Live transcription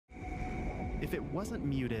If it wasn't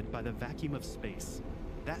muted by the vacuum of space,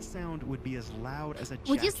 that sound would be as loud as a jackhammer.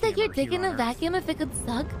 Would you stick your dick in a Earth. vacuum if it could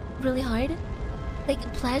suck really hard? Like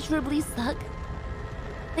pleasurably suck?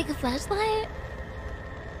 Like a flashlight?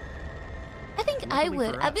 I think I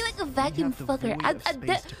would. I'd be like a vacuum fucker.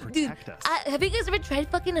 Dude, have you guys ever tried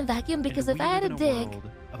fucking a vacuum? Because if I had a dick,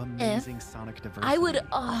 I would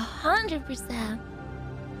 100%.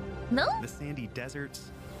 No? The sandy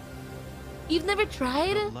deserts. You've never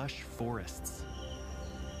tried? The lush forests.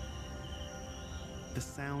 The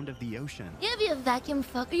sound of the ocean. Yeah, be a vacuum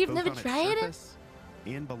fucker. You've never tried it?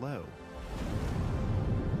 And below.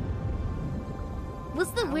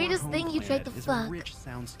 What's the weirdest thing you tried to fuck? A rich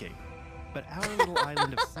soundscape, but our little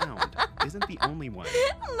island of sound isn't the only one.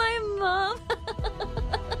 My mom.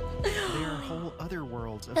 There are whole other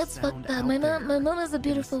worlds of That's sound fucked up. out My there. mom is a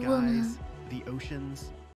beautiful The skies, woman. The oceans,